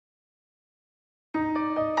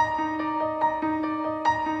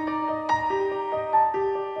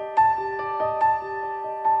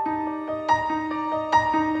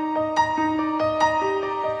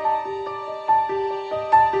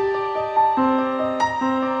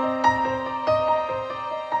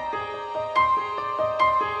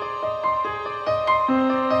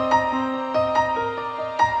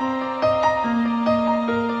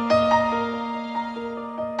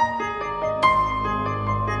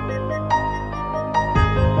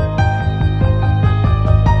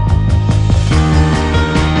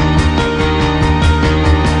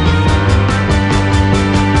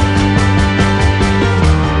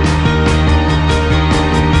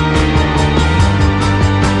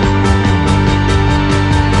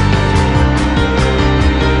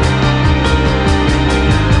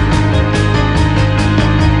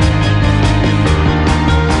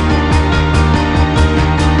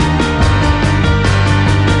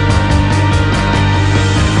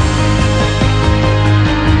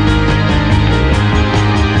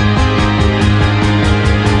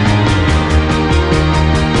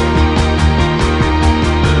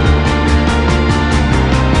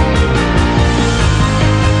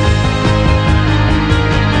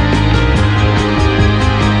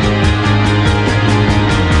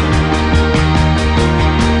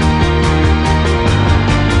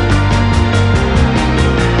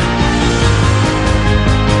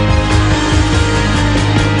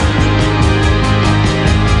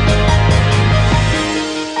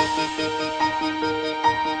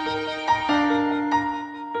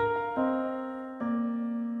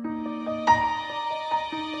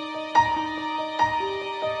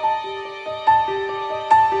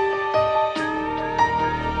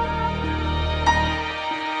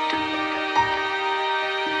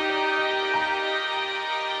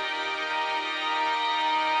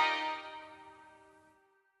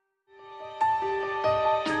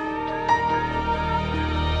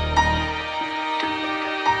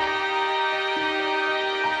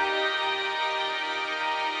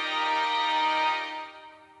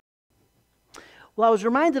Well, I was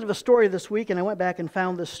reminded of a story this week, and I went back and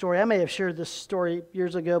found this story. I may have shared this story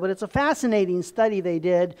years ago, but it's a fascinating study they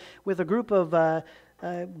did with a group of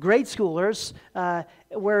grade schoolers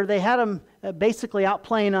where they had them basically out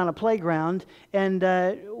playing on a playground. And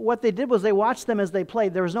what they did was they watched them as they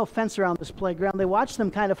played. There was no fence around this playground. They watched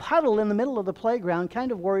them kind of huddle in the middle of the playground,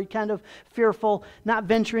 kind of worried, kind of fearful, not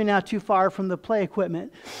venturing out too far from the play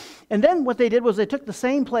equipment. And then what they did was they took the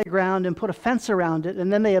same playground and put a fence around it,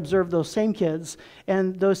 and then they observed those same kids.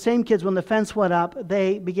 And those same kids, when the fence went up,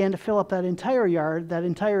 they began to fill up that entire yard, that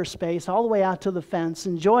entire space, all the way out to the fence,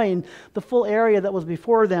 enjoying the full area that was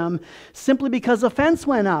before them, simply because the fence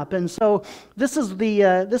went up. And so this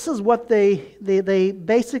is what they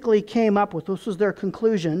basically came up with. This was their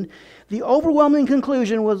conclusion. The overwhelming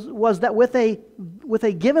conclusion was that with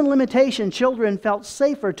a given limitation, children felt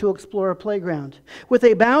safer to explore a playground. With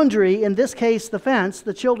a boundary, in this case the fence,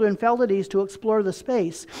 the children felt at ease to explore the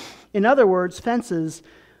space. In other words, fences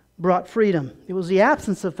brought freedom. It was the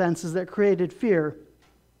absence of fences that created fear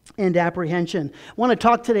and apprehension. I want to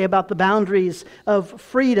talk today about the boundaries of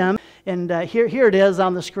freedom. And here it is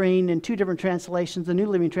on the screen in two different translations, the New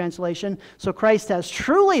Living Translation. So Christ has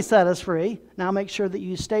truly set us free. Now make sure that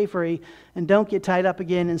you stay free and don't get tied up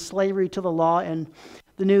again in slavery to the law. And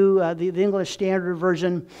the English Standard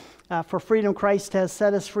Version, for freedom Christ has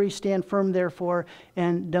set us free, stand firm therefore,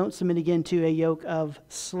 and don't submit again to a yoke of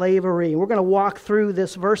slavery. We're going to walk through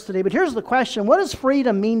this verse today, but here's the question: what does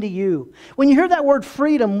freedom mean to you? When you hear that word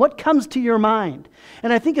freedom, what comes to your mind?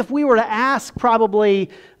 And I think if we were to ask probably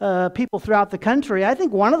people throughout the country, I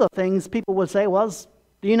think one of the things people would say was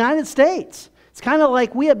the United States. It's kind of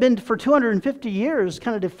like we have been for 250 years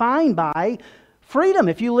kind of defined by freedom.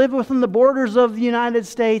 If you live within the borders of the United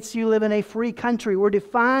States, you live in a free country. We're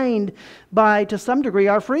defined by, to some degree,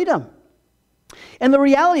 our freedom. And the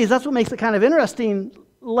reality is that's what makes it kind of interesting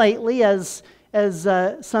lately, as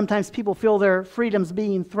sometimes people feel their freedoms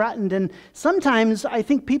being threatened. And sometimes I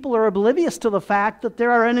think people are oblivious to the fact that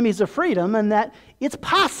there are enemies of freedom and that it's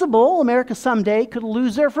possible America someday could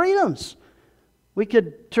lose their freedoms. We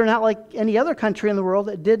could turn out like any other country in the world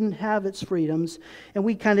that didn't have its freedoms, and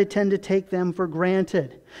we kind of tend to take them for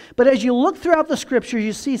granted. But as you look throughout the Scriptures,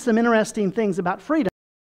 you see some interesting things about freedom.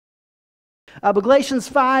 But Galatians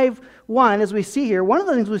 5:1, as we see here, one of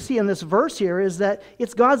the things we see in this verse here is that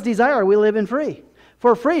it's God's desire we live in free.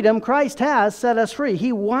 For freedom, Christ has set us free.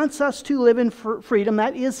 He wants us to live in freedom.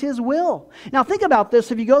 That is His will. Now think about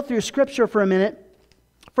this. If you go through Scripture for a minute,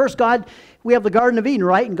 first, we have the Garden of Eden,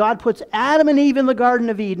 right? And God puts Adam and Eve in the Garden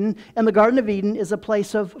of Eden, and the Garden of Eden is a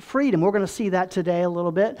place of freedom. We're going to see that today a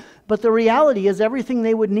little bit. But the reality is everything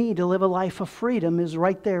they would need to live a life of freedom is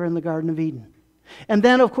right there in the Garden of Eden. And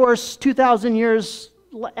then, of course, 2,000 years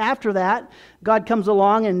after that, God comes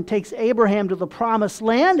along and takes Abraham to the promised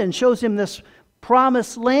land and shows him this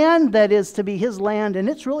promised land that is to be his land, and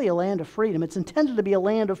it's really a land of freedom. It's intended to be a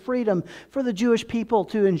land of freedom for the Jewish people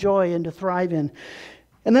to enjoy and to thrive in.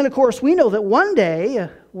 And then, of course, we know that one day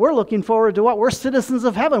we're looking forward to what? We're citizens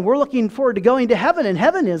of heaven. We're looking forward to going to heaven, and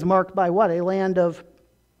heaven is marked by what? A land of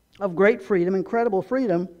great freedom, incredible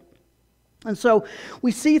freedom. And so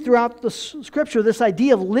we see throughout the Scripture this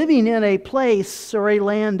idea of living in a place or a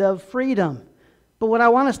land of freedom. But what I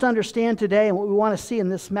want us to understand today, and what we want to see in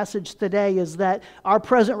this message today, is that our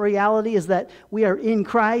present reality is that we are in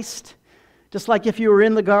Christ. Just like if you were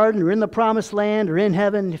in the garden or in the promised land or in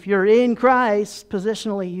heaven, if you're in Christ,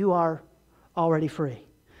 positionally, you are already free.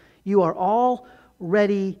 You are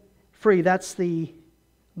already free. That's the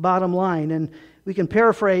bottom line. And we can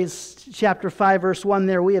paraphrase chapter 5, verse 1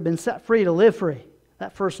 there. We have been set free to live free.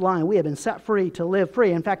 That first line, we have been set free to live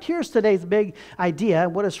free. In fact, here's today's big idea.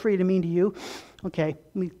 What does freedom mean to you? Okay,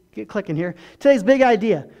 let me get clicking here. Today's big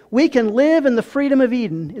idea. We can live in the freedom of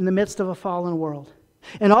Eden in the midst of a fallen world.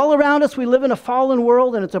 And all around us we live in a fallen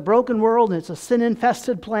world, and it's a broken world, and it's a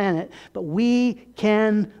sin-infested planet. But we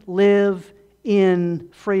can live in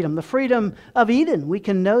freedom. The freedom of Eden, we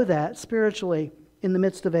can know that spiritually in the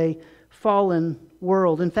midst of a fallen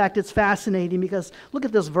world. In fact, it's fascinating because look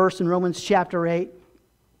at this verse in Romans chapter 8.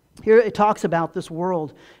 Here it talks about this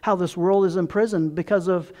world, how this world is imprisoned because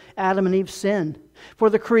of Adam and Eve's sin. For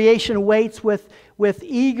the creation waits with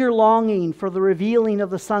eager longing for the revealing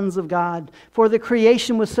of the sons of God. For the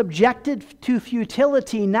creation was subjected to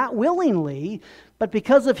futility, not willingly, but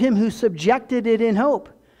because of Him who subjected it in hope,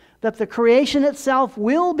 that the creation itself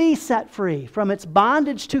will be set free from its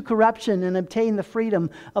bondage to corruption and obtain the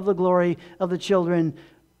freedom of the glory of the children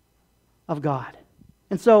of God.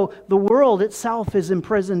 And so the world itself is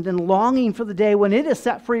imprisoned and longing for the day when it is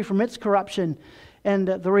set free from its corruption. And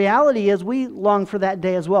the reality is we long for that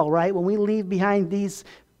day as well, right? When we leave behind these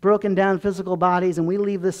broken down physical bodies, and we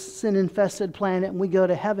leave this sin-infested planet and we go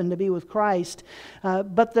to heaven to be with Christ.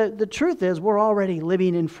 But the truth is, we're already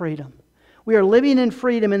living in freedom. We are living in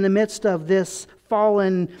freedom in the midst of this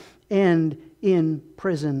fallen and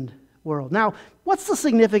imprisoned world. Now, what's the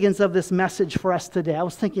significance of this message for us today? I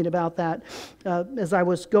was thinking about that as I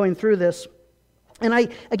was going through this. And I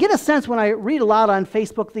get a sense when I read a lot on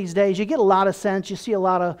Facebook these days, you get a lot of sense, you see a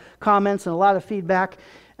lot of comments and a lot of feedback,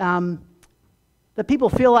 that people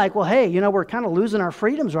feel like, well, hey, we're kind of losing our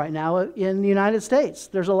freedoms right now in the United States.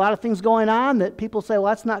 There's a lot of things going on that people say, well,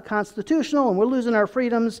 that's not constitutional, and we're losing our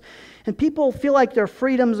freedoms. And people feel like their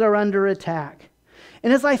freedoms are under attack.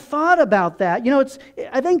 And as I thought about that,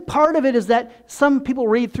 I think part of it is that some people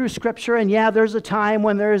read through Scripture and there's a time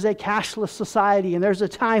when there is a cashless society and there's a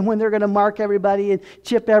time when they're going to mark everybody and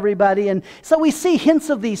chip everybody. And so we see hints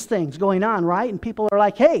of these things going on, right? And people are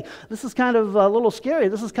like, hey, this is kind of a little scary.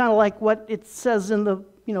 This is kind of like what it says in the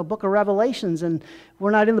book of Revelations. And we're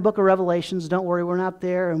not in the book of Revelations. Don't worry, we're not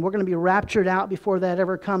there. And we're going to be raptured out before that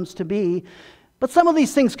ever comes to be. But some of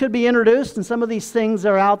these things could be introduced, and some of these things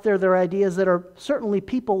are out there. They're ideas that are certainly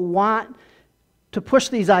people want to push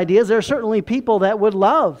these ideas. There are certainly people that would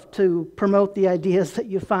love to promote the ideas that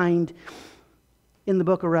you find in the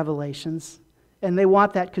book of Revelations. And they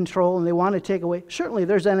want that control, and they want to take away. Certainly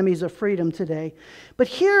there's enemies of freedom today. But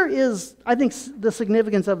here is, I think, the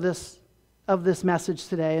significance of this message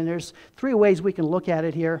today. And there's 3 ways we can look at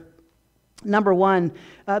it here. Number 1,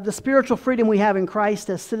 the spiritual freedom we have in Christ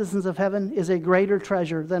as citizens of heaven is a greater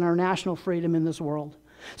treasure than our national freedom in this world.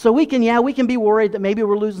 So we can be worried that maybe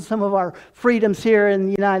we're losing some of our freedoms here in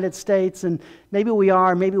the United States, and maybe we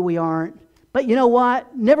are, maybe we aren't. But you know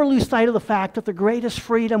what? Never lose sight of the fact that the greatest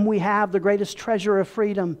freedom we have, the greatest treasure of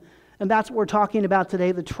freedom, and that's what we're talking about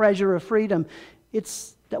today, the treasure of freedom.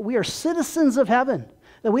 It's that we are citizens of heaven,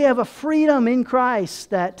 that we have a freedom in Christ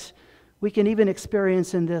that we can even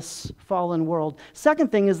experience in this fallen world.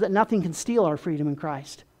 Second thing is that nothing can steal our freedom in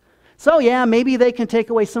Christ. So maybe they can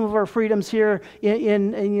take away some of our freedoms here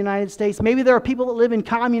in the United States. Maybe there are people that live in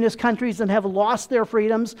communist countries and have lost their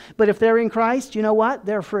freedoms, but if they're in Christ, you know what?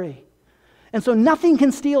 They're free. And so nothing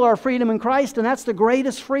can steal our freedom in Christ, and that's the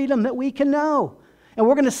greatest freedom that we can know. And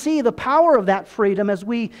we're going to see the power of that freedom as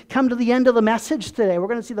we come to the end of the message today. We're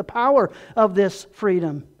going to see the power of this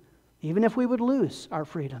freedom, even if we would lose our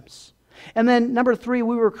freedoms. And then number 3,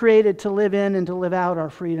 we were created to live in and to live out our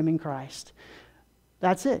freedom in Christ.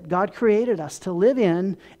 That's it. God created us to live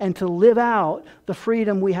in and to live out the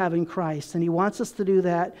freedom we have in Christ. And He wants us to do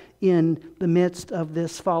that in the midst of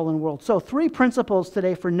this fallen world. So 3 principles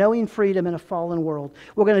today for knowing freedom in a fallen world.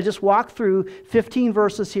 We're going to just walk through 15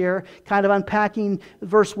 verses here, kind of unpacking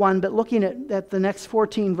verse 1, but looking at the next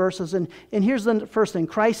 14 verses. And here's the first thing.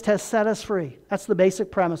 Christ has set us free. That's the basic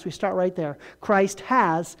premise. We start right there. Christ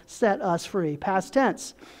has set us free. Past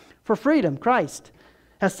tense. For freedom, Christ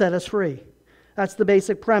has set us free. That's the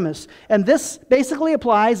basic premise. And this basically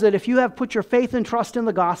applies that if you have put your faith and trust in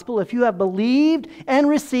the gospel, if you have believed and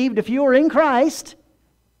received, if you are in Christ,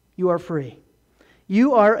 you are free.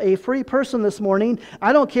 You are a free person this morning.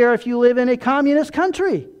 I don't care if you live in a communist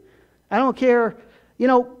country. I don't care.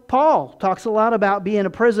 Paul talks a lot about being a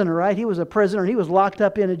prisoner, right? He was a prisoner and he was locked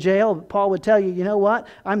up in a jail. Paul would tell you, you know what?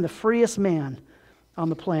 I'm the freest man on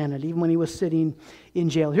the planet, even when he was sitting in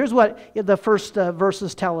jail. Here's what the first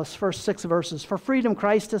verses tell us, first 6 verses. For freedom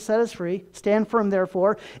Christ has set us free. Stand firm,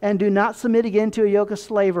 therefore, and do not submit again to a yoke of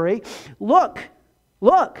slavery. Look,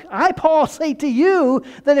 I, Paul, say to you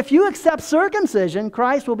that if you accept circumcision,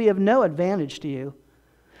 Christ will be of no advantage to you.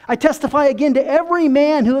 I testify again to every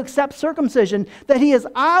man who accepts circumcision that he is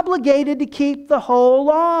obligated to keep the whole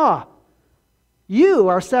law. You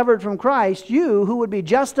are severed from Christ. You who would be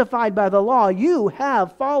justified by the law, you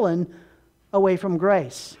have fallen away from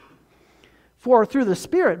grace. For through the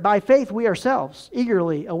Spirit, by faith, we ourselves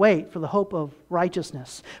eagerly await for the hope of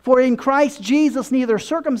righteousness. For in Christ Jesus, neither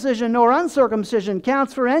circumcision nor uncircumcision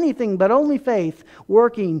counts for anything, but only faith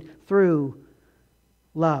working through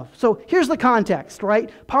love. So here's the context,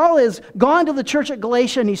 right? Paul has gone to the church at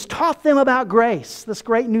Galatia and he's taught them about grace, this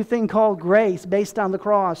great new thing called grace based on the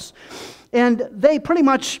cross. And they pretty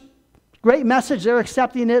much, great message, they're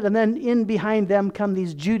accepting it, and then in behind them come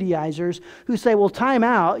these Judaizers who say, well, time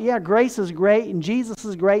out. Yeah, grace is great and Jesus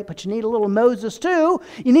is great, but you need a little Moses too.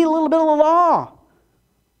 You need a little bit of the law.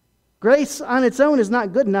 Grace on its own is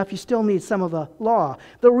not good enough. You still need some of the law.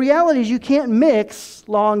 The reality is you can't mix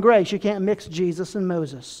law and grace. You can't mix Jesus and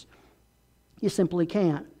Moses. You simply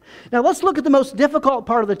can't. Now let's look at the most difficult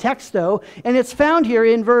part of the text, though, and it's found here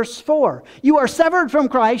in verse 4. You are severed from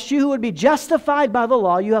Christ, you who would be justified by the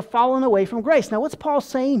law, you have fallen away from grace. Now what's Paul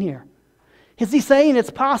saying here? Is he saying it's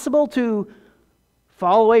possible to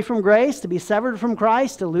fall away from grace, to be severed from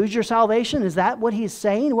Christ, to lose your salvation? Is that what he's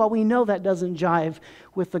saying? Well, we know that doesn't jive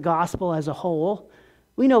with the gospel as a whole.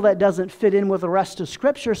 We know that doesn't fit in with the rest of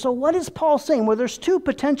Scripture. So what is Paul saying? Well, there's two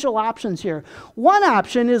potential options here. One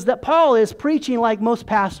option is that Paul is preaching like most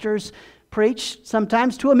pastors preach,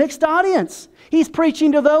 sometimes to a mixed audience. He's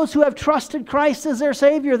preaching to those who have trusted Christ as their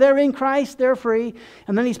Savior. They're in Christ, they're free.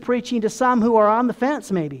 And then he's preaching to some who are on the fence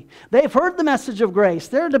maybe. They've heard the message of grace.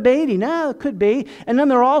 They're debating, it could be. And then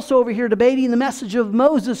they're also over here debating the message of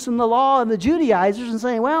Moses and the law and the Judaizers and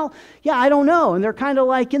saying, well, yeah, I don't know. And they're kind of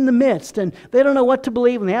like in the midst and they don't know what to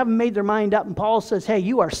believe and they haven't made their mind up. And Paul says, hey,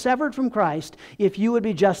 you are severed from Christ if you would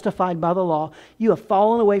be justified by the law. You have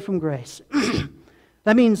fallen away from grace.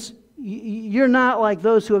 That means you're not like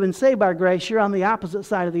those who have been saved by grace. You're on the opposite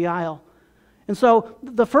side of the aisle. And so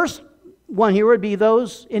the first one here would be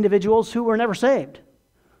those individuals who were never saved.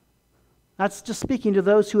 That's just speaking to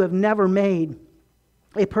those who have never made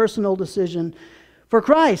a personal decision for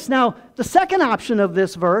Christ. Now, the second option of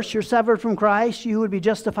this verse, you're severed from Christ, you would be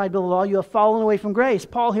justified by the law, you have fallen away from grace.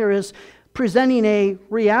 Paul here is presenting a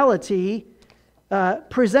reality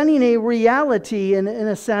in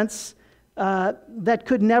a sense, that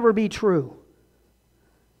could never be true.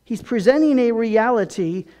 He's presenting a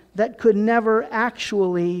reality that could never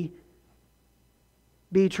actually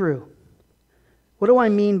be true. What do I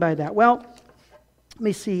mean by that? Well, let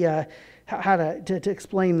me see how to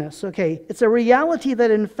explain this. Okay, it's a reality that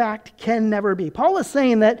in fact can never be. Paul is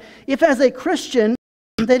saying that if as a Christian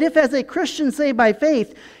saved by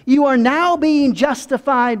faith, you are now being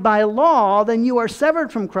justified by law, then you are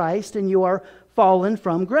severed from Christ and you are fallen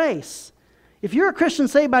from grace. If you're a Christian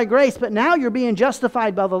saved by grace, but now you're being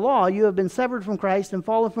justified by the law, you have been severed from Christ and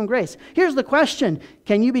fallen from grace. Here's the question.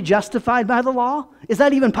 Can you be justified by the law? Is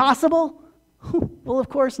that even possible? Well, of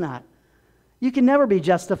course not. You can never be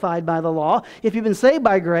justified by the law. If you've been saved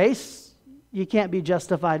by grace, you can't be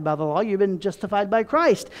justified by the law. You've been justified by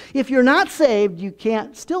Christ. If you're not saved, you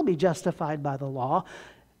can't still be justified by the law.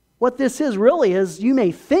 What this is really is you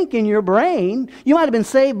may think in your brain, you might have been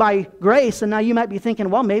saved by grace, and now you might be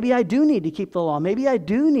thinking, well, maybe I do need to keep the law. Maybe I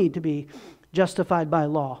do need to be justified by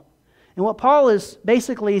law. And what Paul is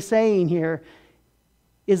basically saying here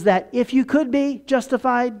is that if you could be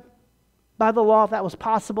justified by the law, if that was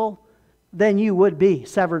possible, then you would be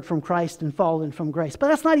severed from Christ and fallen from grace. But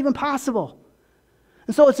that's not even possible.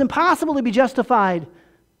 And so it's impossible to be justified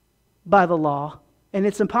by the law. And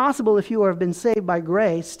it's impossible if you have been saved by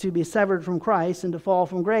grace to be severed from Christ and to fall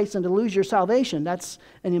from grace and to lose your salvation. That's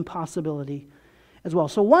an impossibility as well.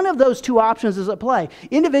 So one of those two options is at play.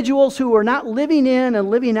 Individuals who are not living in and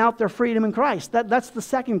living out their freedom in Christ. That's the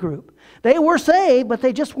second group. They were saved, but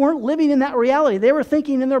they just weren't living in that reality. They were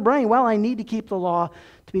thinking in their brain, well, I need to keep the law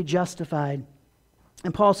to be justified.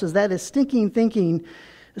 And Paul says that is stinking thinking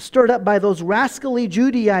stirred up by those rascally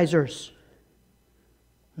Judaizers.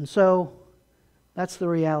 And so that's the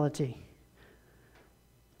reality.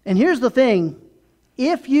 And here's the thing.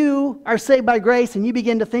 If you are saved by grace and you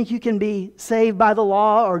begin to think you can be saved by the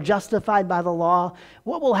law or justified by the law,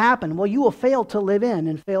 what will happen? Well, you will fail to live in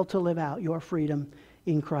and fail to live out your freedom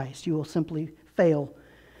in Christ. You will simply fail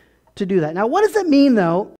to do that. Now, what does it mean,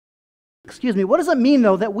 though? What does it mean,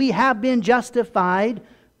 though, that we have been justified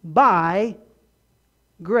by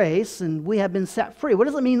grace and we have been set free? What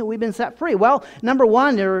does it mean that we've been set free? Well, number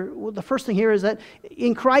one, the first thing here is that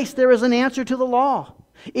in Christ there is an answer to the law.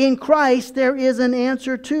 In Christ there is an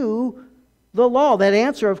answer to the law. That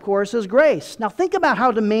answer, of course, is grace. Now think about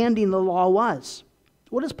how demanding the law was.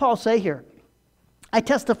 What does Paul say here? I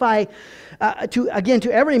testify to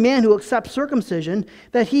every man who accepts circumcision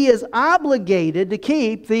that he is obligated to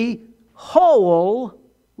keep the whole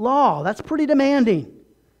law. That's pretty demanding.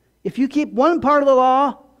 If you keep one part of the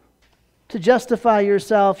law to justify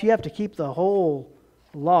yourself, you have to keep the whole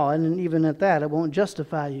law. And even at that, it won't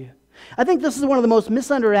justify you. I think this is one of the most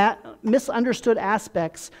misunderstood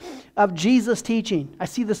aspects of Jesus' teaching. I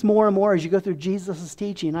see this more and more as you go through Jesus'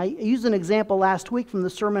 teaching. I used an example last week from the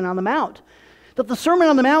Sermon on the Mount. That the Sermon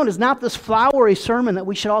on the Mount is not this flowery sermon that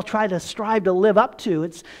we should all try to strive to live up to.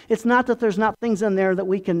 It's not that there's not things in there that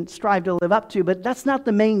we can strive to live up to, but that's not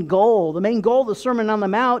the main goal. The main goal of the Sermon on the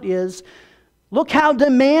Mount is, look how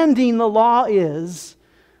demanding the law is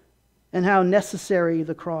and how necessary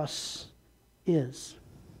the cross is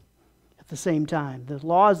at the same time. The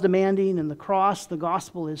law is demanding and the cross, the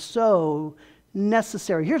gospel, is so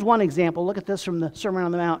necessary. Here's one example. Look at this from the Sermon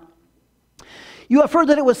on the Mount. You have heard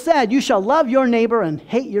that it was said, you shall love your neighbor and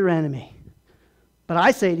hate your enemy. But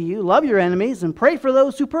I say to you, love your enemies and pray for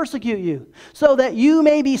those who persecute you, so that you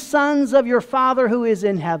may be sons of your Father who is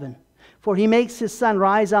in heaven. For he makes his sun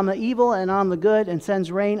rise on the evil and on the good, and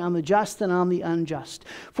sends rain on the just and on the unjust.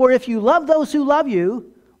 For if you love those who love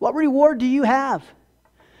you, what reward do you have?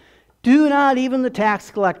 Do not even the tax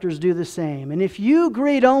collectors do the same? And if you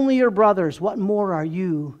greet only your brothers, what more are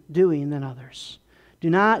you doing than others? Do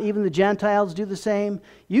not even the Gentiles do the same?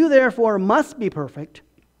 You therefore must be perfect,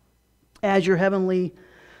 as your heavenly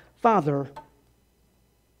Father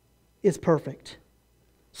is perfect.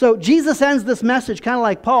 So Jesus ends this message kind of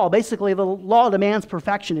like Paul. Basically, the law demands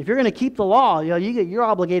perfection. If you're going to keep the law, you're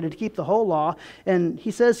obligated to keep the whole law. And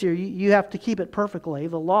he says here, you have to keep it perfectly.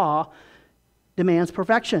 The law demands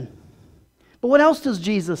perfection. But what else does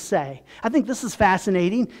Jesus say? I think this is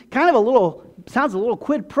fascinating. Sounds a little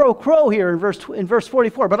quid pro quo here in verse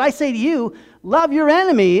 44. But I say to you, love your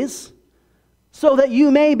enemies so that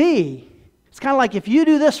you may be. It's kind of like, if you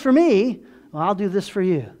do this for me, well, I'll do this for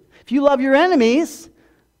you. If you love your enemies,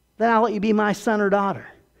 then I'll let you be my son or daughter.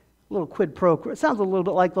 A little quid pro quo. It sounds a little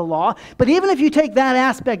bit like the law. But even if you take that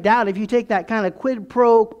aspect out, if you take that kind of quid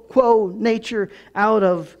pro quo nature out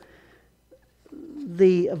of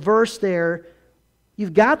the verse there,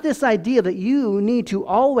 you've got this idea that you need to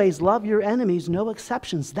always love your enemies, no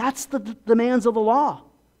exceptions. That's the demands of the law.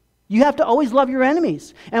 You have to always love your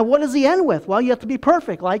enemies. And what does he end with? Well, you have to be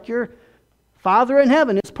perfect, like your Father in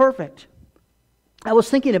heaven is perfect. I was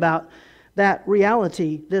thinking about that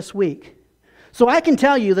reality this week. So I can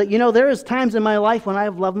tell you that, there is times in my life when I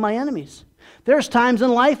have loved my enemies. There's times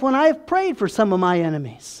in life when I have prayed for some of my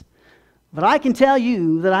enemies. But I can tell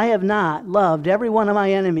you that I have not loved every one of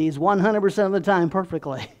my enemies 100% of the time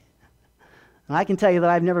perfectly. And I can tell you that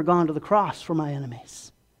I've never gone to the cross for my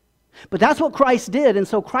enemies. But that's what Christ did. And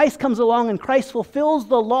so Christ comes along and Christ fulfills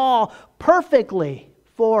the law perfectly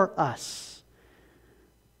for us.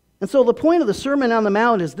 And so the point of the Sermon on the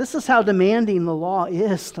Mount is this is how demanding the law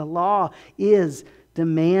is. The law is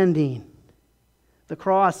demanding. The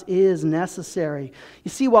cross is necessary.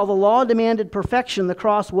 You see, while the law demanded perfection, the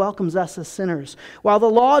cross welcomes us as sinners. While the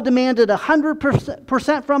law demanded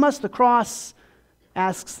 100% from us, the cross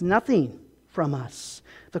asks nothing from us.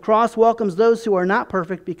 The cross welcomes those who are not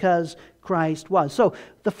perfect because Christ was. So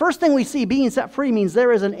the first thing we see, being set free, means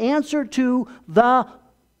there is an answer to the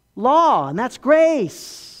law, and that's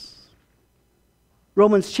grace.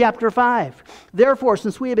 Romans chapter 5. Therefore,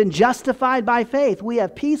 since we have been justified by faith, we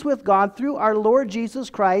have peace with God through our Lord Jesus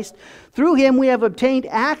Christ. Through him we have obtained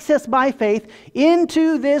access by faith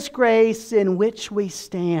into this grace in which we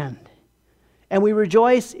stand. And we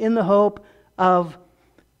rejoice in the hope of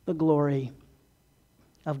the glory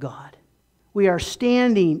of God. We are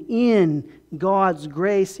standing in God's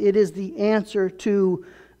grace. It is the answer to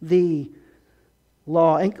the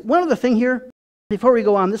law. And one other thing here, before we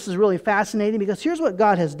go on, this is really fascinating because here's what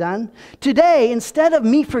God has done. Today, instead of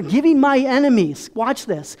me forgiving my enemies, watch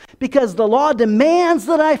this, because the law demands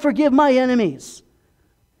that I forgive my enemies.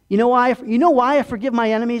 You know why I forgive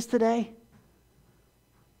my enemies today?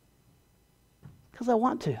 Because I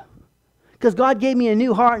want to. Because God gave me a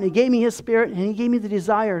new heart and He gave me His Spirit and He gave me the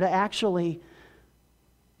desire to actually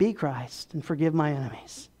be Christ and forgive my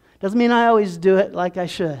enemies. Doesn't mean I always do it like I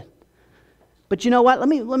should. But you know what? Let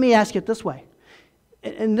me ask you it this way.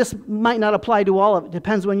 And this might not apply to all of it.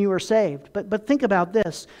 Depends when you were saved. But think about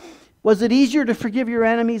this. Was it easier to forgive your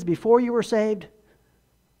enemies before you were saved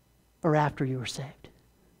or after you were saved?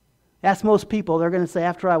 Ask most people. They're going to say,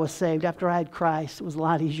 after I was saved, after I had Christ, it was a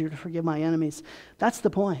lot easier to forgive my enemies. That's the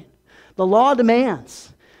point. The law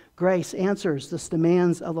demands. Grace answers this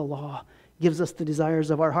demands of the law. Gives us the desires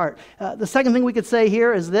of our heart. The second thing we could say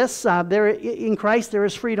here is this. In Christ there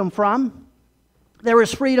is freedom from. There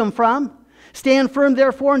is freedom from. Stand firm,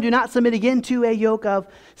 therefore, and do not submit again to a yoke of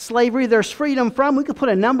slavery. There's freedom from. We could put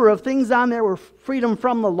a number of things on there. We're freedom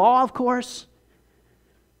from the law, of course.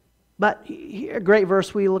 But here, a great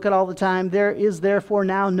verse we look at all the time. There is therefore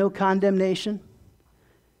now no condemnation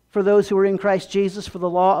for those who are in Christ Jesus, for the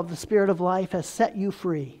law of the Spirit of life has set you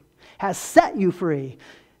free. Has set you free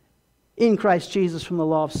in Christ Jesus from the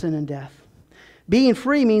law of sin and death. Being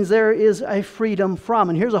free means there is a freedom from.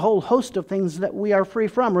 And here's a whole host of things that we are free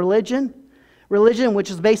from. Religion, which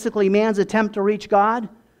is basically man's attempt to reach God.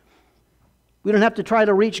 We don't have to try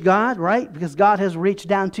to reach God, right? Because God has reached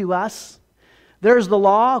down to us. There's the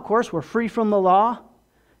law, of course. We're free from the law,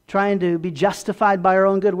 trying to be justified by our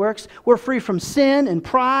own good works. We're free from sin and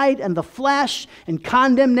pride and the flesh and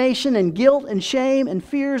condemnation and guilt and shame and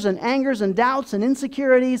fears and angers and doubts and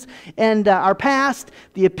insecurities and our past,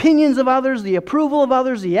 the opinions of others, the approval of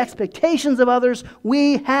others, the expectations of others.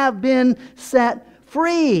 We have been set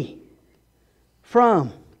free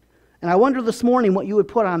from. And I wonder this morning what you would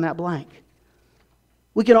put on that blank.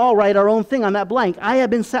 We can all write our own thing on that blank. I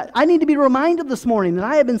need to be reminded this morning that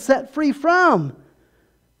I have been set free from.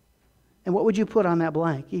 And what would you put on that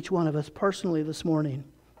blank, each one of us personally this morning?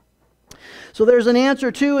 So there's an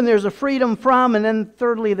answer to, and there's a freedom from, and then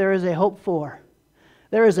thirdly, there is a hope for.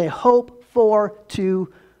 There is a hope for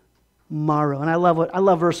tomorrow. And I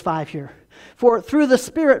love verse 5 here. For through the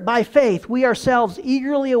Spirit, by faith, we ourselves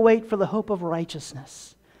eagerly await for the hope of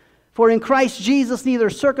righteousness. For in Christ Jesus neither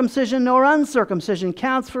circumcision nor uncircumcision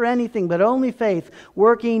counts for anything, but only faith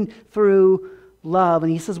working through love.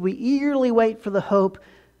 And he says we eagerly wait for the hope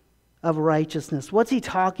of righteousness. What's he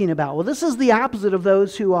talking about? Well, this is the opposite of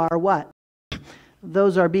those who are what?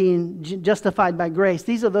 Those are being justified by grace.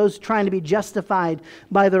 These are those trying to be justified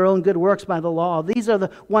by their own good works, by the law. These are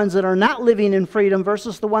the ones that are not living in freedom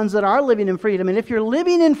versus the ones that are living in freedom. And if you're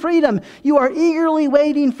living in freedom, you are eagerly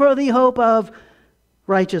waiting for the hope of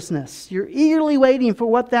righteousness. You're eagerly waiting for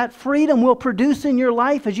what that freedom will produce in your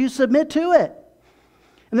life as you submit to it.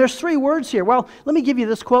 And there's 3 words here. Well, let me give you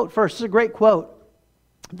this quote first. It's a great quote.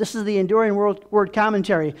 This is the Enduring Word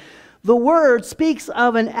Commentary. The word speaks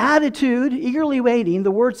of an attitude, eagerly waiting. The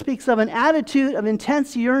word speaks of an attitude of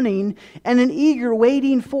intense yearning and an eager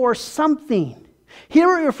waiting for something.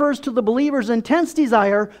 Here it refers to the believer's intense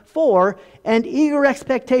desire for and eager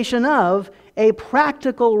expectation of a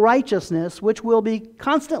practical righteousness which will be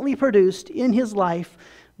constantly produced in his life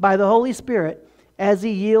by the Holy Spirit as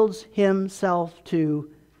he yields himself to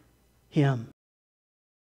Him.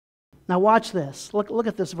 Now watch this. Look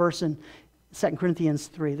at this verse in 2 Corinthians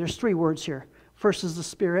 3. There's 3 words here. First is the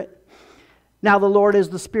Spirit. Now the Lord is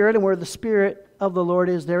the Spirit, and where the Spirit of the Lord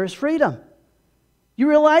is, there is freedom. You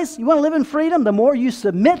realize you want to live in freedom? The more you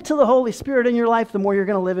submit to the Holy Spirit in your life, the more you're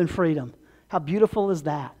going to live in freedom. How beautiful is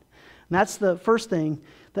that? And that's the first thing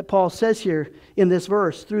that Paul says here in this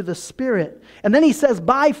verse, through the Spirit. And then he says,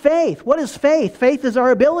 by faith. What is faith? Faith is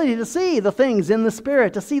our ability to see the things in the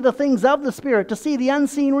Spirit, to see the things of the Spirit, to see the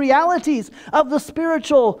unseen realities of the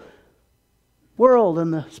spiritual world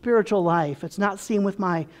and the spiritual life. It's not seen with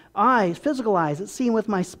my eyes, physical eyes. It's seen with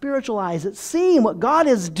my spiritual eyes. It's seeing what God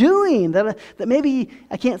is doing that maybe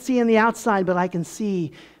I can't see in the outside, but I can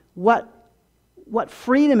see what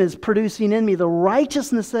freedom is producing in me, the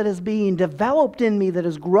righteousness that is being developed in me, that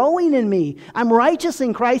is growing in me. I'm righteous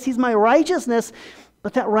in Christ. He's my righteousness,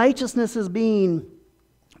 but that righteousness is being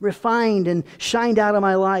refined and shined out of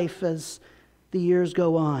my life as the years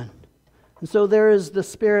go on. And so there is the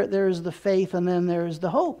Spirit, there is the faith, and then there is the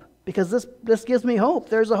hope. Because this gives me hope.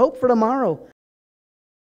 There's a hope for tomorrow.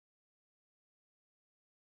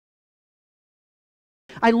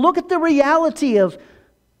 I look at the reality of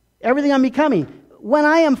everything I'm becoming. When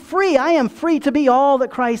I am free to be all that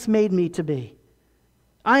Christ made me to be.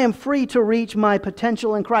 I am free to reach my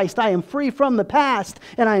potential in Christ. I am free from the past,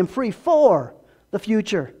 and I am free for the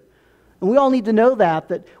future. And we all need to know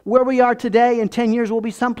that where we are today in 10 years will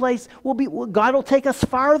be someplace, God will take us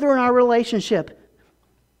farther in our relationship.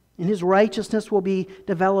 And His righteousness will be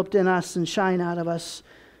developed in us and shine out of us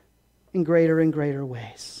in greater and greater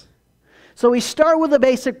ways. So we start with a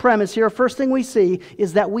basic premise here. First thing we see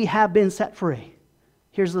is that we have been set free.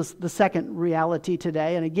 Here's the second reality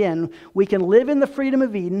today. And again, we can live in the freedom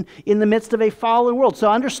of Eden in the midst of a fallen world.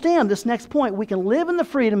 So understand this next point. We can live in the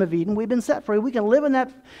freedom of Eden. We've been set free. We can live in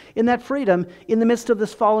that freedom in the midst of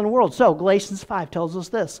this fallen world. So Galatians 5 tells us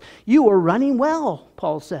this. You were running well,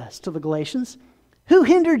 Paul says to the Galatians. Who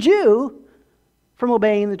hindered you from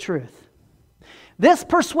obeying the truth? This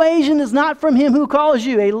persuasion is not from him who calls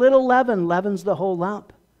you. A little leaven leavens the whole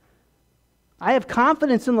lump. I have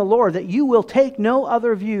confidence in the Lord that you will take no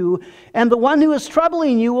other view, and the one who is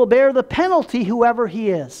troubling you will bear the penalty, whoever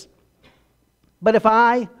he is. But if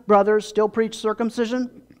I, brothers, still preach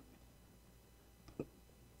circumcision,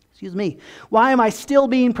 why am I still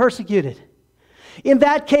being persecuted? In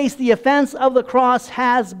that case, the offense of the cross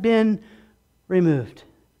has been removed.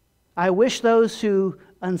 I wish those who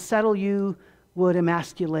unsettle you would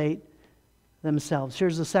emasculate themselves.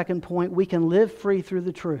 Here's the second point. We can live free through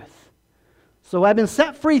the truth. So I've been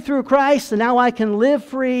set free through Christ, and now I can live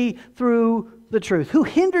free through the truth. Who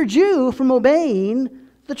hindered you from obeying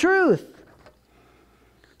the truth?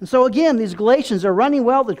 And so again, these Galatians are running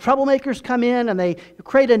well. The troublemakers come in, and they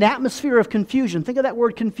create an atmosphere of confusion. Think of that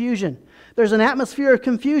word confusion. There's an atmosphere of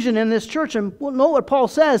confusion in this church, and we'll know what Paul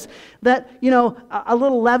says, that, a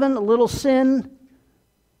little leaven, a little sin,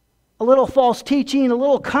 a little false teaching, a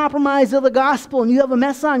little compromise of the gospel, and you have a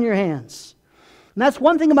mess on your hands. And that's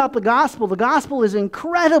one thing about the gospel. The gospel has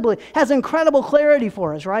incredible clarity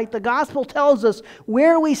for us, right? The gospel tells us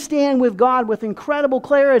where we stand with God with incredible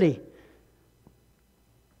clarity.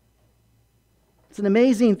 It's an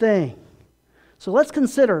amazing thing. So let's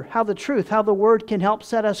consider how the Word can help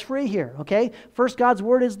set us free here, okay? First, God's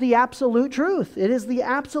Word is the absolute truth. It is the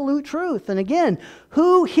absolute truth. And again,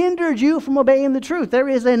 who hindered you from obeying the truth? There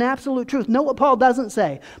is an absolute truth. Note what Paul doesn't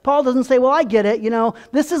say. Paul doesn't say, well, I get it,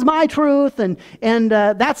 this is my truth, and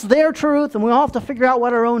that's their truth, and we all have to figure out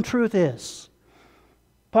what our own truth is.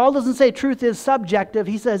 Paul doesn't say truth is subjective.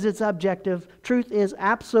 He says it's objective. Truth is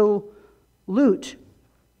absolute.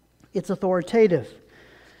 It's authoritative.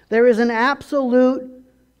 There is an absolute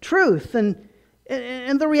truth. And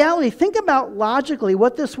the reality, think about logically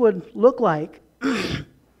what this would look like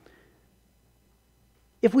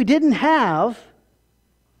if we didn't have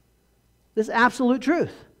this absolute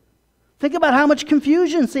truth. Think about how much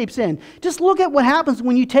confusion seeps in. Just look at what happens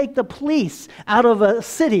when you take the police out of a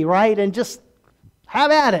city, right? And just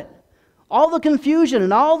have at it. All the confusion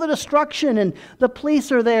and all the destruction, and the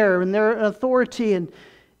police are there, and they're an authority, and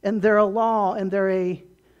they're a law, and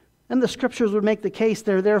the Scriptures would make the case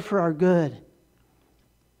they're there for our good.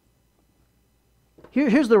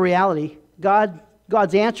 Here's the reality.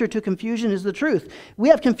 God's answer to confusion is the truth. We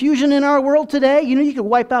have confusion in our world today. You could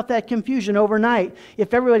wipe out that confusion overnight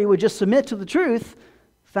if everybody would just submit to the truth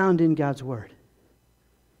found in God's Word.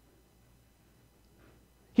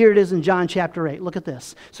 Here it is in John chapter 8. Look at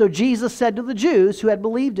this. So Jesus said to the Jews who had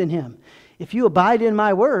believed in him, if you abide in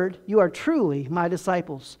my word, you are truly my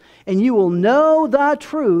disciples. And you will know the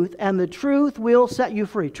truth, and the truth will set you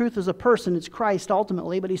free. Truth is a person. It's Christ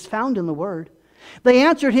ultimately, but he's found in the word. They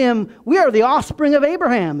answered him, we are the offspring of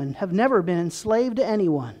Abraham and have never been enslaved to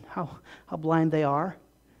anyone. How blind they are.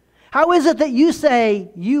 How is it that you say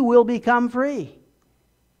you will become free?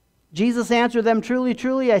 Jesus answered them, truly,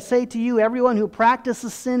 truly, I say to you, everyone who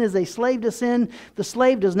practices sin is a slave to sin. The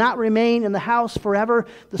slave does not remain in the house forever.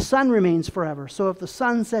 The Son remains forever. So if the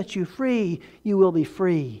Son sets you free, you will be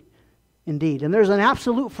free indeed. And there's an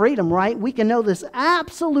absolute freedom, right? We can know this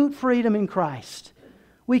absolute freedom in Christ.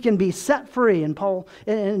 We can be set free.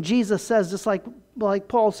 And Jesus says, just like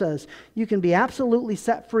Paul says, you can be absolutely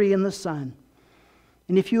set free in the Son.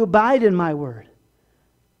 And if you abide in my word,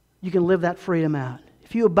 you can live that freedom out.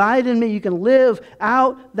 If you abide in me, you can live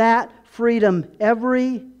out that freedom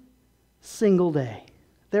every single day.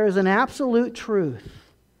 There is an absolute truth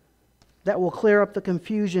that will clear up the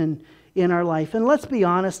confusion in our life. And let's be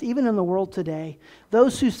honest, even in the world today,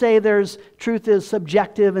 those who say truth is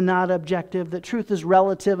subjective and not objective, that truth is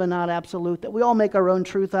relative and not absolute, that we all make our own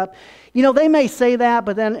truth up. They may say that,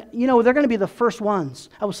 but then, they're going to be the first ones.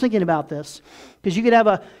 I was thinking about this, because you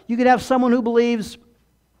could have someone who believes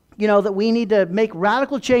that we need to make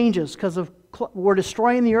radical changes because we're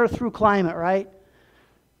destroying the earth through climate, right?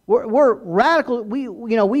 We're radical. We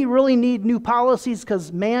really need new policies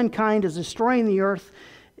because mankind is destroying the earth.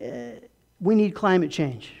 We need climate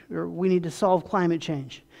change, or we need to solve climate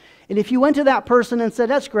change. And if you went to that person and said,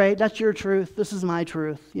 "That's great. That's your truth. This is my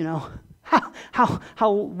truth,"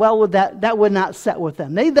 how well would that would not set with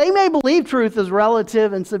them? They may believe truth is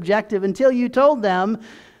relative and subjective until you told them,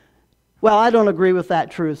 well, I don't agree with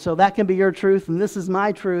that truth, so that can be your truth, and this is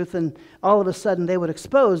my truth, and all of a sudden they would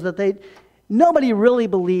expose that nobody really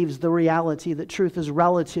believes the reality that truth is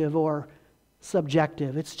relative or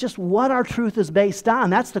subjective. It's just what our truth is based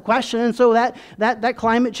on. That's the question. And so that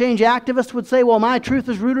climate change activist would say, well, my truth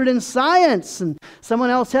is rooted in science, and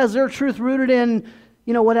someone else has their truth rooted in,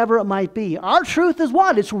 whatever it might be. Our truth is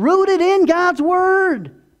what? It's rooted in God's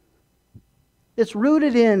Word. It's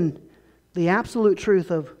rooted in the absolute truth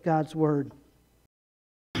of God's Word.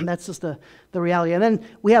 That's just the reality. And then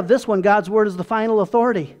we have this one, God's Word is the final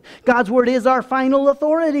authority. God's Word is our final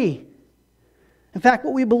authority. In fact,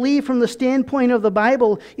 what we believe from the standpoint of the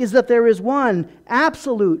Bible is that there is one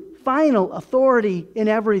absolute final authority in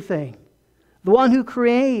everything. The one who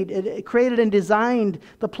created and designed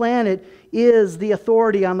the planet is the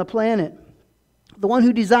authority on the planet. The one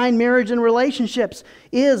who designed marriage and relationships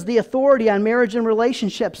is the authority on marriage and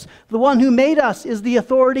relationships. The one who made us is the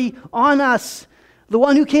authority on us. The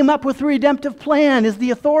one who came up with the redemptive plan is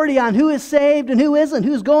the authority on who is saved and who isn't,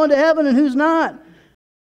 who's going to heaven and who's not.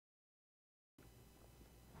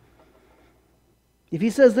 If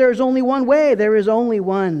he says there is only one way, there is only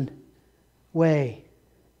one way.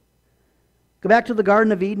 Go back to the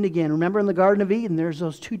Garden of Eden again. Remember, in the Garden of Eden, there's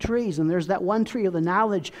those two trees, and there's that one tree of the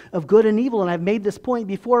knowledge of good and evil. And I've made this point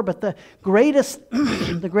before, but the greatest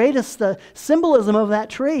symbolism of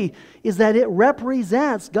that tree is that it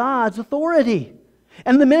represents God's authority.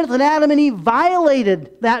 And the minute that Adam and Eve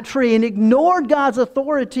violated that tree and ignored God's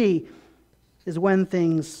authority is when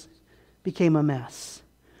things became a mess.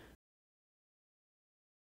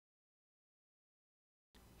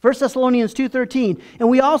 1 Thessalonians 2:13. And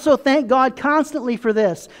we also thank God constantly for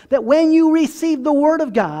this, that when you received the word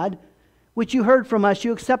of God, which you heard from us,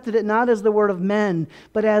 you accepted it not as the word of men,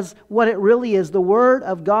 but as what it really is, the word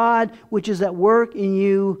of God, which is at work in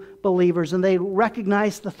you believers. And they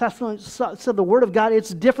recognized, the Thessalonians said the word of God,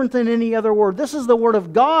 it's different than any other word. This is the word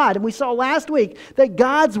of God. And we saw last week that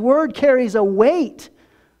God's word carries a weight,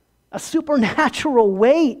 a supernatural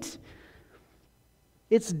weight.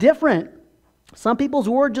 It's different. Some people's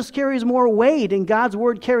word just carries more weight, and God's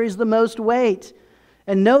word carries the most weight.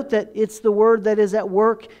 And note that it's the word that is at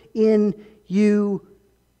work in you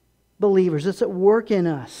believers. It's at work in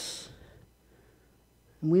us.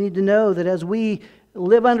 And we need to know that as we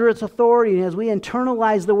live under its authority and as we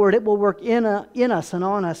internalize the word, it will work in us and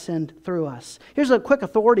on us and through us. Here's a quick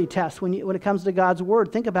authority test when it comes to God's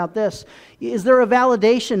word. Think about this. Is there a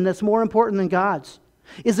validation that's more important than God's?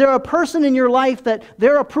 Is there a person in your life that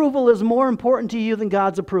their approval is more important to you than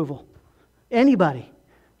God's approval? Anybody?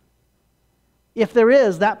 If there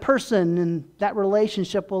is, that person and that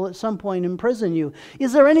relationship will at some point imprison you.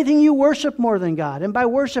 Is there anything you worship more than God? And by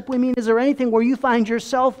worship we mean, is there anything where you find your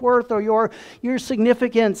self-worth or your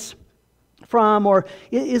significance from? Or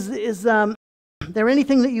is there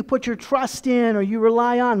anything that you put your trust in or you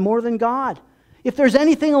rely on more than God? If there's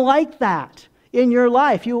anything like that in your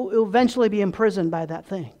life, you'll eventually be imprisoned by that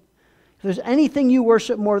thing. If there's anything you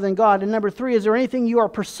worship more than God. And number 3, is there anything you are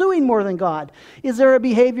pursuing more than God? Is there a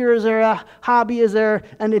behavior? Is there a hobby? Is there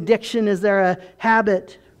an addiction? Is there a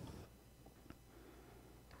habit?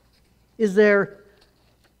 Is there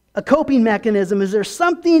a coping mechanism? Is there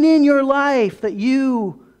something in your life that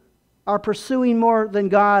you are pursuing more than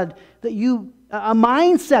God? A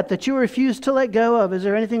mindset that you refuse to let go of? Is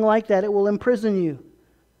there anything like that? It will imprison you.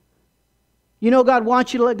 You know God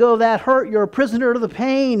wants you to let go of that hurt. You're a prisoner to the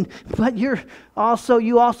pain, but you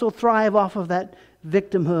also thrive off of that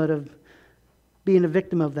victimhood of being a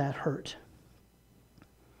victim of that hurt.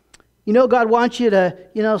 You know God wants you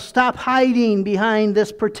to, stop hiding behind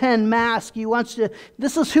this pretend mask. He wants you to,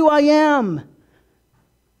 this is who I am.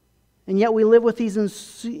 And yet we live with these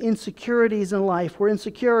insecurities in life. We're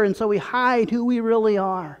insecure, and so we hide who we really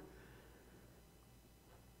are.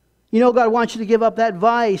 You know God wants you to give up that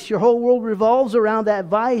vice. Your whole world revolves around that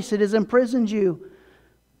vice. It has imprisoned you.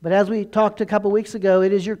 But as we talked a couple weeks ago,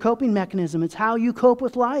 it is your coping mechanism. It's how you cope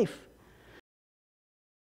with life.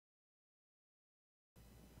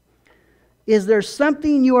 Is there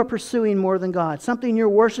something you are pursuing more than God? Something you're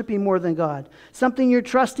worshiping more than God? Something you're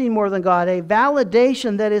trusting more than God? A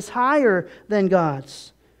validation that is higher than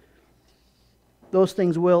God's? Those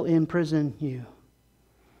things will imprison you.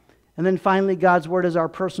 And then finally, God's Word is our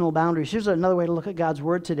personal boundaries. Here's another way to look at God's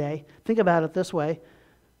Word today. Think about it this way.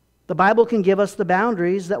 The Bible can give us the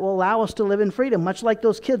boundaries that will allow us to live in freedom, much like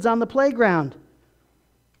those kids on the playground.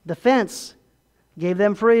 The fence gave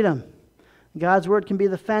them freedom. God's Word can be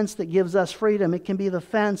the fence that gives us freedom. It can be the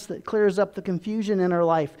fence that clears up the confusion in our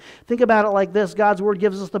life. Think about it like this. God's Word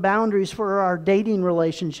gives us the boundaries for our dating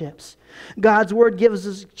relationships. God's Word gives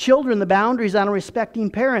us children the boundaries on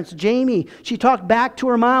respecting parents. Jamie, she talked back to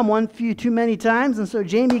her mom one few too many times, and so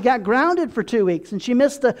Jamie got grounded for 2 weeks, and she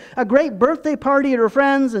missed a great birthday party at her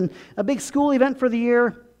friends and a big school event for the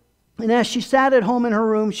year. And as she sat at home in her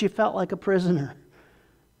room, she felt like a prisoner.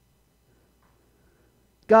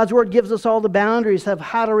 God's Word gives us all the boundaries of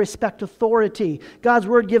how to respect authority. God's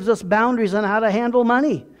Word gives us boundaries on how to handle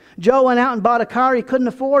money. Joe went out and bought a car he couldn't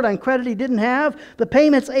afford on credit he didn't have. The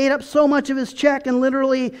payments ate up so much of his check, and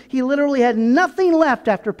he literally had nothing left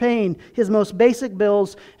after paying his most basic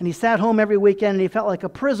bills, and he sat home every weekend and he felt like a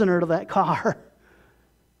prisoner to that car.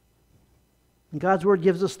 And God's Word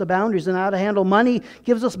gives us the boundaries on how to handle money,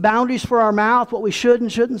 gives us boundaries for our mouth, what we should and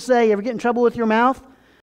shouldn't say. You ever get in trouble with your mouth?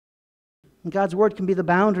 And God's Word can be the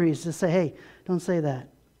boundaries to say, hey, don't say that.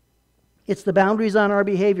 It's the boundaries on our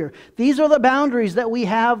behavior. These are the boundaries that we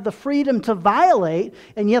have the freedom to violate,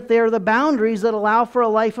 and yet they are the boundaries that allow for a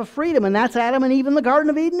life of freedom. And that's Adam and Eve in the Garden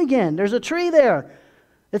of Eden again. There's a tree there.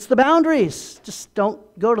 It's the boundaries. Just don't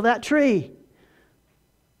go to that tree.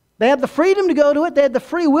 They had the freedom to go to it. They had the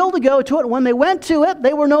free will to go to it. When they went to it,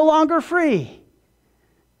 they were no longer free.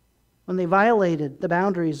 When they violated the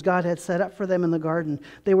boundaries God had set up for them in the garden,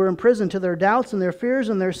 they were imprisoned to their doubts and their fears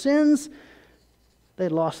and their sins. They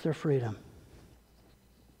lost their freedom.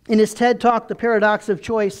 In his TED Talk, The Paradox of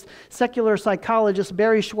Choice, secular psychologist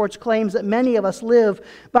Barry Schwartz claims that many of us live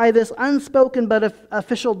by this unspoken but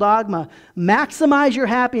official dogma: maximize your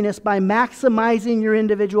happiness by maximizing your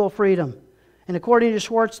individual freedom. And according to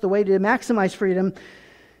Schwartz, the way to maximize freedom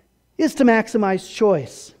is to maximize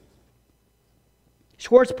choice.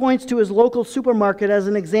 Schwartz points to his local supermarket as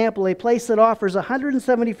an example, a place that offers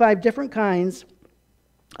 175 different kinds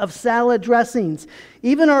of salad dressings.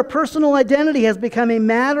 Even our personal identity has become a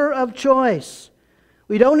matter of choice.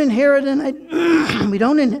 We don't inherit an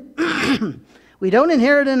we don't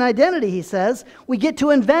inherit an identity, he says. We get to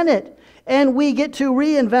invent it, and we get to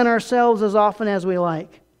reinvent ourselves as often as we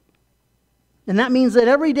like. And that means that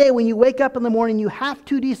every day when you wake up in the morning, you have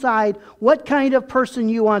to decide what kind of person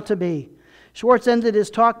you want to be. Schwartz ended his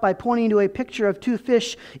talk by pointing to a picture of two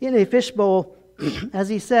fish in a fishbowl, as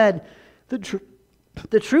he said,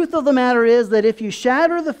 the truth of the matter is that if you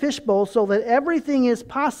shatter the fishbowl so that everything is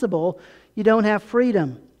possible, you don't have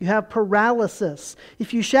freedom. You have paralysis.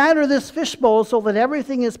 If you shatter this fishbowl so that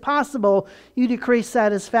everything is possible, you decrease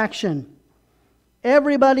satisfaction.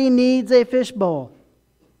 Everybody needs a fishbowl.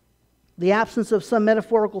 The absence of some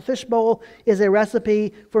metaphorical fishbowl is a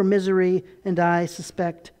recipe for misery and, I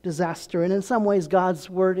suspect, disaster. And in some ways, God's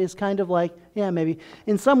Word is kind of like,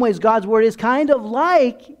 in some ways, God's Word is kind of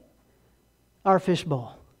like our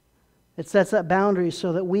fishbowl. It sets up boundaries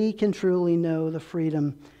so that we can truly know the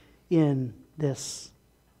freedom in this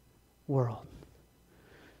world.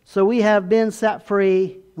 So we have been set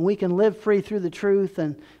free, and we can live free through the truth.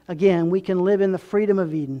 And again, we can live in the freedom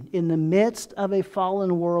of Eden. In the midst of a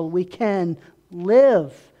fallen world, we can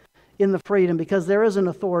live in the freedom because there is an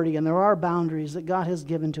authority and there are boundaries that God has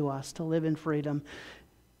given to us to live in freedom.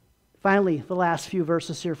 Finally, the last few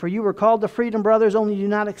verses here. For you were called to freedom, brothers, only do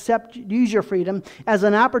not use your freedom as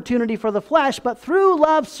an opportunity for the flesh, but through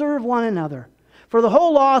love serve one another. For the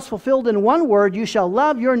whole law is fulfilled in one word, you shall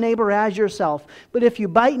love your neighbor as yourself. But if you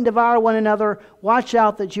bite and devour one another, watch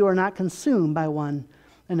out that you are not consumed by one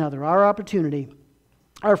another. Our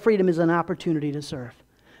freedom is an opportunity to serve.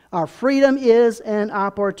 Our freedom is an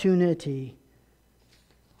opportunity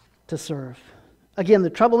to serve. Again,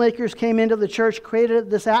 the troublemakers came into the church, created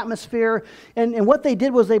this atmosphere, and what they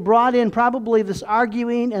did was they brought in probably this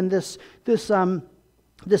arguing and this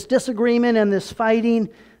disagreement and this fighting.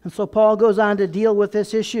 And so Paul goes on to deal with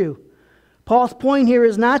this issue. Paul's point here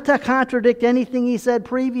is not to contradict anything he said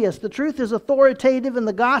previous. The truth is authoritative and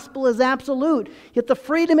the gospel is absolute. Yet the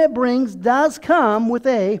freedom it brings does come with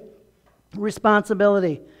a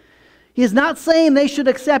responsibility. He is not saying they should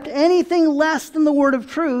accept anything less than the word of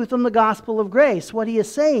truth and the gospel of grace. What he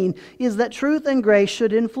is saying is that truth and grace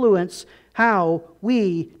should influence how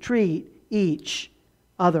we treat each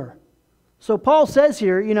other. So Paul says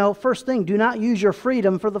here, first thing, do not use your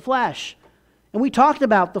freedom for the flesh. And we talked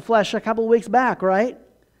about the flesh a couple of weeks back, right?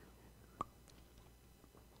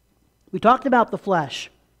 We talked about the flesh.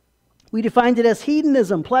 We defined it as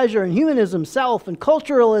hedonism, pleasure, and humanism, self, and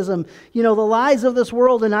culturalism, the lies of this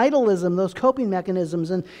world and idolism, those coping mechanisms.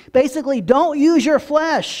 And basically, don't use your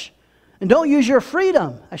flesh. And don't use your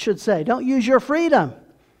freedom, I should say. Don't use your freedom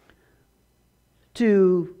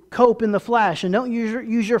to cope in the flesh, and don't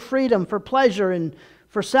use your freedom for pleasure and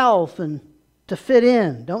for self and to fit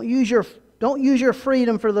in. Don't use your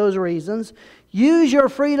freedom for those reasons. Use your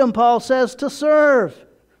freedom, Paul says, to serve.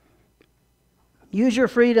 Use your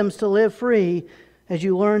freedoms to live free as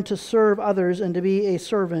you learn to serve others and to be a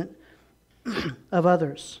servant of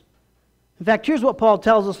others. In fact, here's what Paul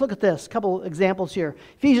tells us. Look at this, a couple examples here.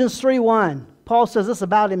 Ephesians 3:1. Paul says this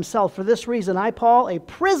about himself. For this reason, I, Paul, a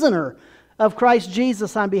prisoner of Christ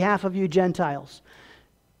Jesus on behalf of you Gentiles.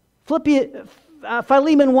 Philemon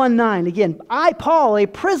 1:9, again, I, Paul, a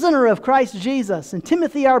prisoner of Christ Jesus, and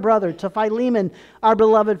Timothy, our brother, to Philemon, our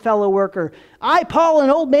beloved fellow worker. I, Paul, an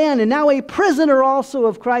old man, and now a prisoner also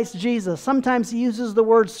of Christ Jesus. Sometimes he uses the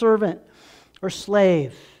word servant or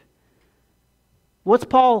slave. What's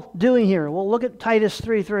Paul doing here? Well, look at Titus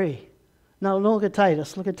 3:3. No, don't look at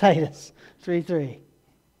Titus. Look at Titus 3:3.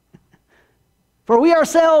 For we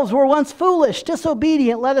ourselves were once foolish,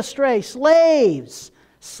 disobedient, led astray, slaves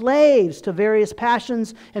to various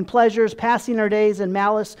passions and pleasures, passing our days in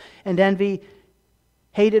malice and envy,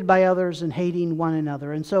 hated by others and hating one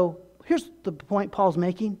another. And so here's the point Paul's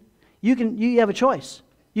making. You have a choice.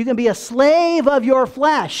 You can be a slave of your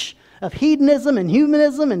flesh, of hedonism and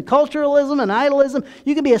humanism and culturalism and idolism.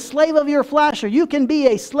 You can be a slave of your flesh, or you can be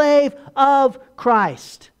a slave of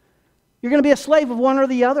Christ. You're going to be a slave of one or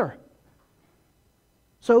the other.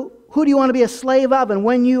 So who do you want to be a slave of? And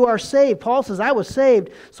when you are saved, Paul says, I was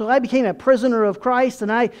saved, so I became a prisoner of Christ,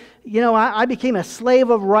 and I became a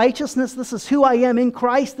slave of righteousness. This is who I am in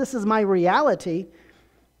Christ. This is my reality.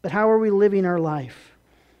 But how are we living our life?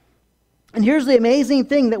 And here's the amazing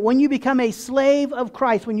thing, that when you become a slave of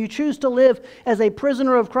Christ, when you choose to live as a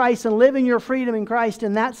prisoner of Christ and live in your freedom in Christ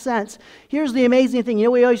in that sense, here's the amazing thing.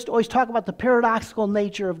 We always talk about the paradoxical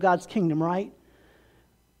nature of God's kingdom, right?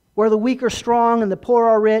 where the weak are strong and the poor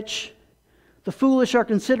are rich. The foolish are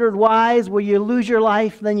considered wise, where you lose your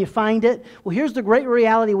life, then you find it. Well, here's the great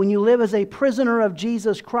reality. When you live as a prisoner of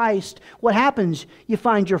Jesus Christ, what happens? You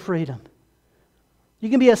find your freedom. You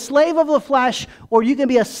can be a slave of the flesh, or you can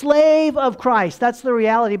be a slave of Christ. That's the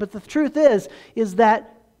reality. But the truth is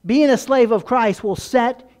that being a slave of Christ will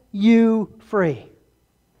set you free.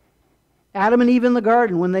 Adam and Eve in the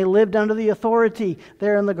garden, when they lived under the authority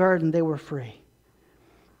there in the garden, they were free.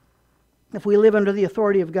 If we live under the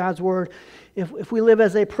authority of God's Word, if we live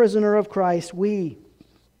as a prisoner of Christ, we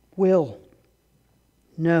will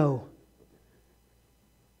know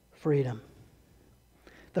freedom.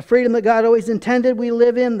 The freedom that God always intended we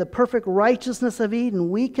live in, the perfect righteousness of Eden,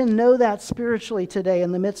 we can know that spiritually today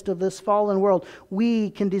in the midst of this fallen world.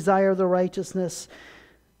 We can desire the righteousness.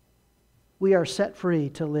 We are set free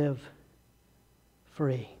to live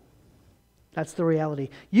free. That's the reality.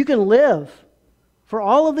 You can live for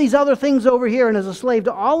all of these other things over here and as a slave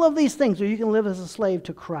to all of these things, or you can live as a slave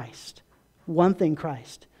to Christ. One thing,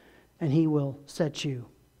 Christ, and He will set you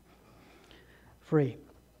free.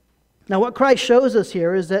 Now, what Christ shows us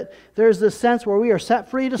here is that there's this sense where we are set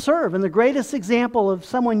free to serve. And the greatest example of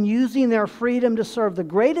someone using their freedom to serve, the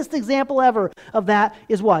greatest example ever of that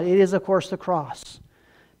is what? It is, of course, the cross.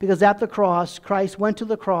 Because at the cross, Christ went to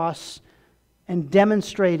the cross and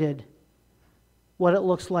demonstrated what it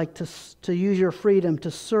looks like to use your freedom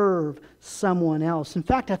to serve someone else. In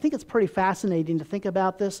fact, I think it's pretty fascinating to think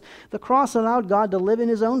about this. The cross allowed God to live in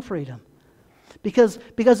His own freedom. Because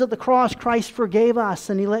at the cross, Christ forgave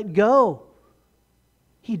us and He let go.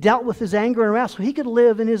 He dealt with His anger and wrath so He could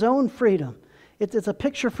live in His own freedom. It's a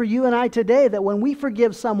picture for you and I today that when we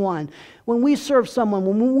forgive someone, when we serve someone,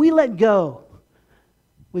 when we let go,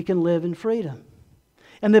 we can live in freedom.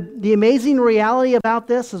 And the amazing reality about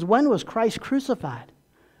this is, when was Christ crucified?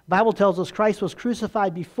 The Bible tells us Christ was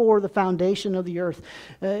crucified before the foundation of the earth.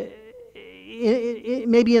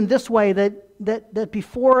 Maybe in this way, that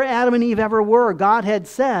before Adam and Eve ever were, God had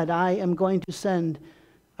said, I am going to send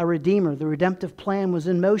a Redeemer. The redemptive plan was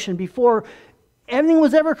in motion. Before everything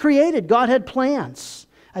was ever created, God had plans.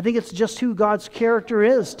 I think it's just who God's character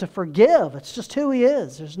is, to forgive. It's just who He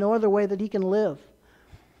is. There's no other way that He can live.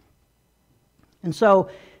 And so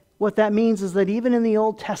what that means is that even in the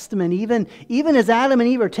Old Testament, even as Adam and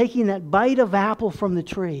Eve are taking that bite of apple from the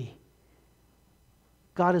tree,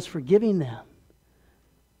 God is forgiving them.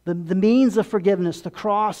 The means of forgiveness, the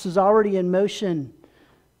cross, is already in motion.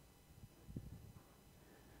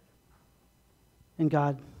 And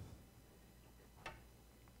God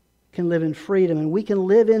can live in freedom. And we can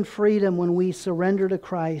live in freedom when we surrender to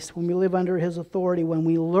Christ, when we live under His authority, when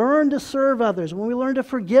we learn to serve others, when we learn to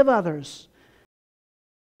forgive others.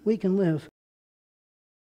 We can live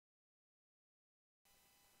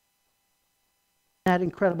that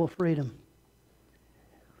incredible freedom.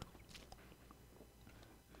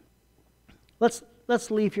 Let's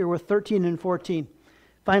leave here with 13 and 14.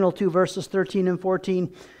 Final two verses, 13 and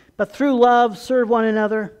 14. But through love, serve one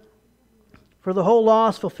another. For the whole law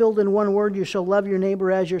is fulfilled in one word: you shall love your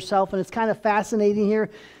neighbor as yourself. And it's kind of fascinating here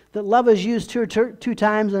that love is used two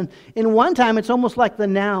times. And in one time, it's almost like the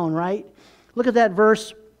noun, right? Look at that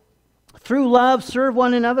verse. Through love, serve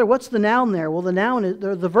one another. What's the noun there? Well,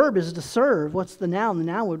 the verb is to serve. What's the noun? The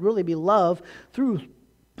noun would really be love. Through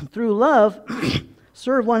love,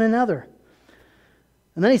 serve one another.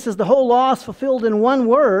 And then he says the whole law is fulfilled in one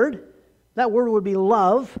word. That word would be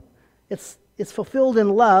love. It's fulfilled in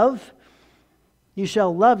love. You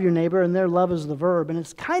shall love your neighbor, and there love is the verb. And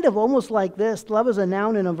it's kind of almost like this. Love is a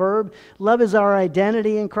noun and a verb. Love is our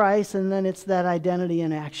identity in Christ, and then it's that identity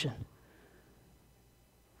in action.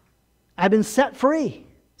 I've been set free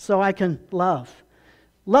so I can love.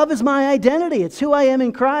 Love is my identity. It's who I am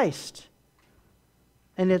in Christ.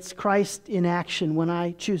 And it's Christ in action when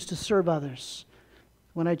I choose to serve others,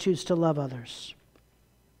 when I choose to love others.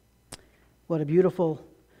 What a beautiful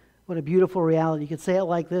reality. You could say it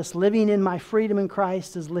like this: living in my freedom in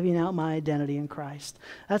Christ is living out my identity in Christ.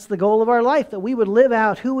 That's the goal of our life, that we would live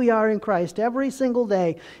out who we are in Christ every single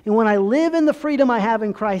day. And when I live in the freedom I have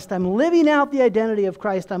in Christ, I'm living out the identity of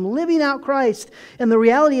Christ. I'm living out Christ. And the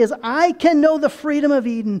reality is, I can know the freedom of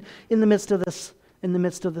Eden in the midst of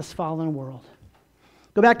this fallen world.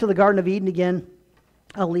 Go back to the Garden of Eden again.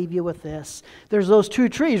 I'll leave you with this. There's those two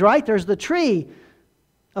trees, right? There's the tree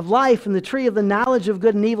of life and the tree of the knowledge of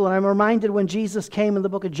good and evil. And I'm reminded when Jesus came in the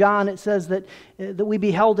book of John, it says that we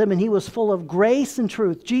beheld Him and He was full of grace and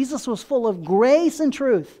truth. Jesus was full of grace and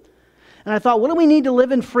truth. And I thought, what do we need to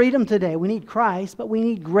live in freedom today? We need Christ, but we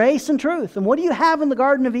need grace and truth. And what do you have in the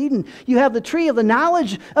Garden of Eden? You have the tree of the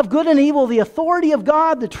knowledge of good and evil, the authority of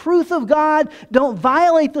God, the truth of God. Don't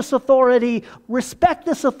violate this authority. Respect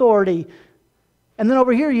this authority. And then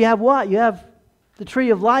over here you have what? You have the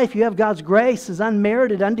tree of life. You have God's grace, His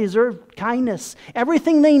unmerited, undeserved kindness.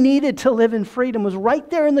 Everything they needed to live in freedom was right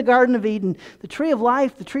there in the Garden of Eden. The tree of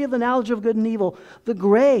life, the tree of the knowledge of good and evil, the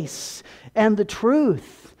grace and the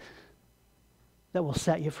truth that will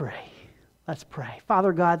set you free. Let's pray.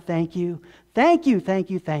 Father God, thank you. Thank you, thank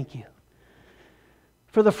you, thank you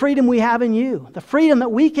for the freedom we have in you, the freedom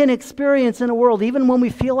that we can experience in a world even when we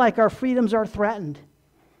feel like our freedoms are threatened.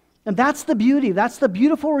 And that's the beauty, that's the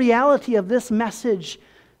beautiful reality of this message,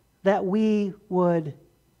 that we would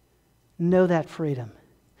know that freedom,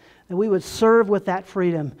 that we would serve with that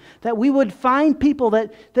freedom, that we would find people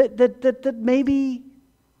that maybe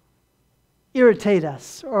irritate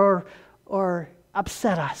us or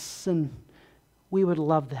upset us, and we would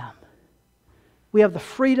love them. We have the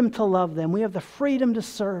freedom to love them. We have the freedom to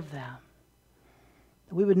serve them.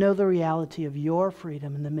 We would know the reality of your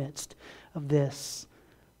freedom in the midst of this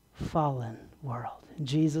fallen world. In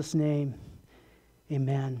Jesus' name,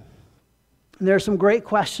 amen. And there are some great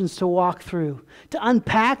questions to walk through, to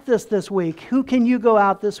unpack this week. Who can you go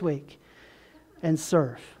out this week and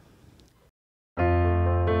serve?